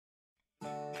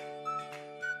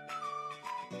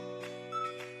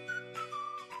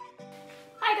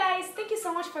Hi guys, thank you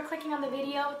so much for clicking on the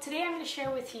video. Today I'm going to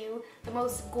share with you the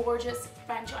most gorgeous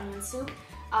French onion soup.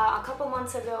 A couple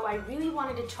months ago I really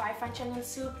wanted to try French onion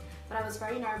soup, but I was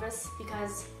very nervous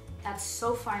because that's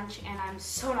so French and I'm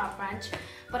so not French.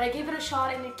 But I gave it a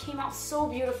shot and it came out so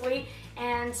beautifully,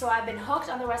 and so I've been hooked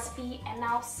on the recipe, and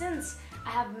now since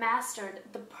I have mastered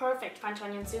the perfect French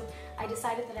onion soup, I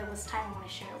decided that it was time I want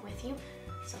to share it with you.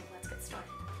 So let's get started.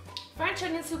 French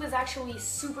onion soup is actually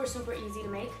super easy to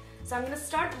make. So I'm going to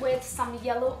start with some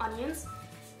yellow onions.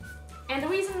 And the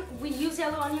reason we use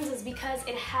yellow onions is because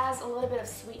it has a little bit of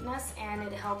sweetness and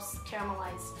it helps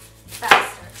caramelize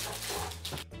faster.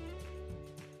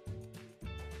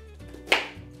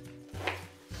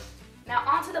 Now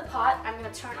onto the pot, I'm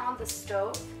going to turn on the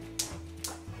stove.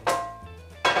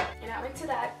 And now into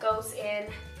that goes in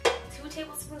 2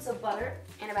 tablespoons of butter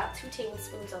and about 2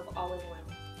 tablespoons of olive oil.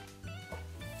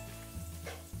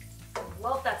 I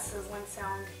love that sizzling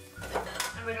sound.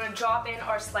 And we're going to drop in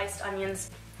our sliced onions.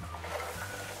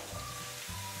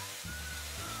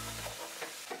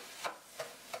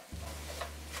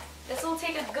 This will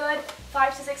take a good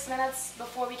 5 to 6 minutes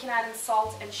before we can add in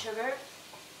salt and sugar.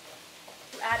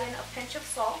 Add in a pinch of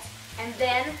salt, and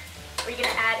then we're going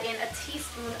to add in a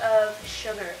teaspoon of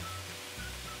sugar.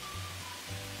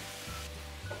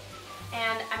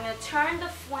 And I'm going to turn the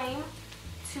flame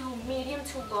to medium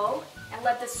to low and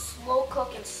let this slow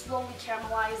cook and slowly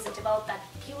caramelize and develop that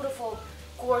beautiful,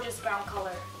 gorgeous brown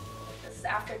color. This is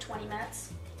after 20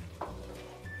 minutes.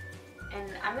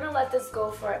 And I'm going to let this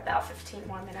go for about 15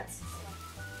 more minutes.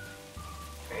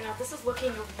 Right now, this is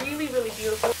looking really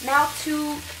beautiful. Now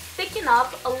to thicken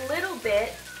up a little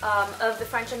bit of the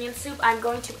French onion soup, I'm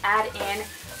going to add in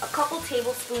a couple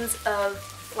tablespoons of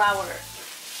flour.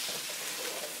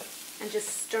 And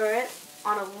just stir it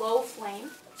on a low flame.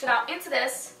 So now into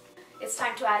this, it's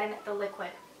time to add in the liquid.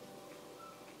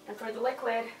 And for the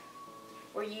liquid,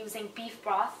 we're using beef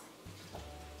broth.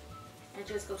 And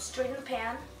just go straight in the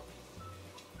pan.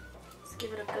 Just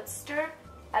give it a good stir.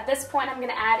 At this point, I'm going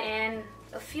to add in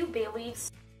a few bay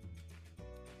leaves.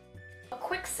 A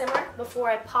quick simmer before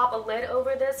I pop a lid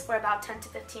over this for about 10 to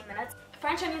 15 minutes.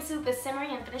 French onion soup is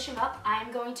simmering and finishing up.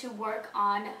 I'm going to work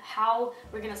on how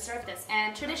we're going to serve this.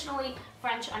 And traditionally,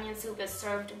 French onion soup is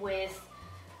served with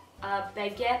a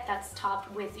baguette that's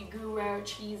topped with gruyere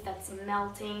cheese that's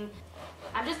melting.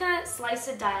 I'm just going to slice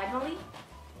it diagonally,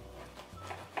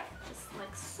 just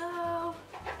like so.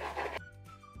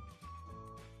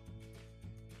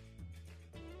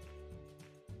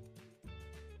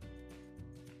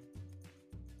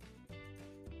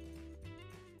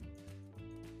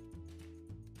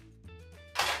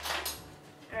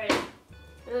 Alright,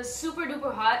 it is super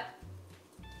duper hot.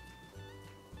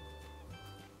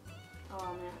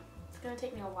 Oh man, it's gonna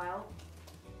take me a while.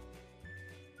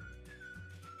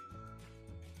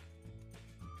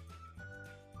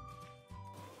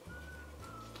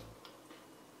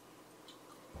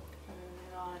 Oh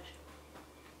my gosh.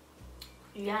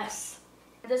 Yes.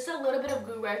 Just a little bit of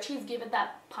gruyere cheese give it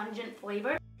that pungent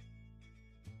flavor.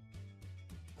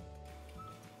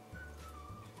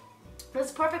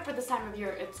 It's perfect for this time of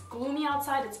year. It's gloomy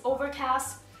outside, it's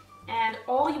overcast, and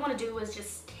all you want to do is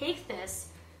just take this,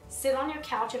 sit on your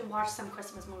couch and watch some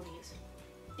Christmas movies,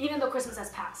 even though Christmas has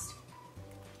passed.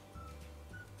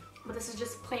 But this is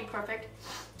just plain perfect.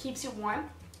 Keeps you warm.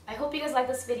 I hope you guys like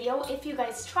this video. If you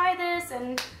guys try this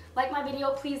and like my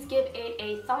video, please give it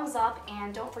a thumbs up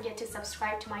and don't forget to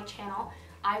subscribe to my channel.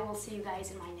 I will see you guys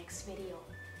in my next video.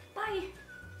 Bye!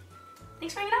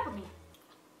 Thanks for hanging out with me.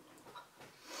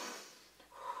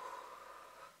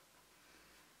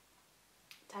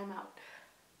 Time out.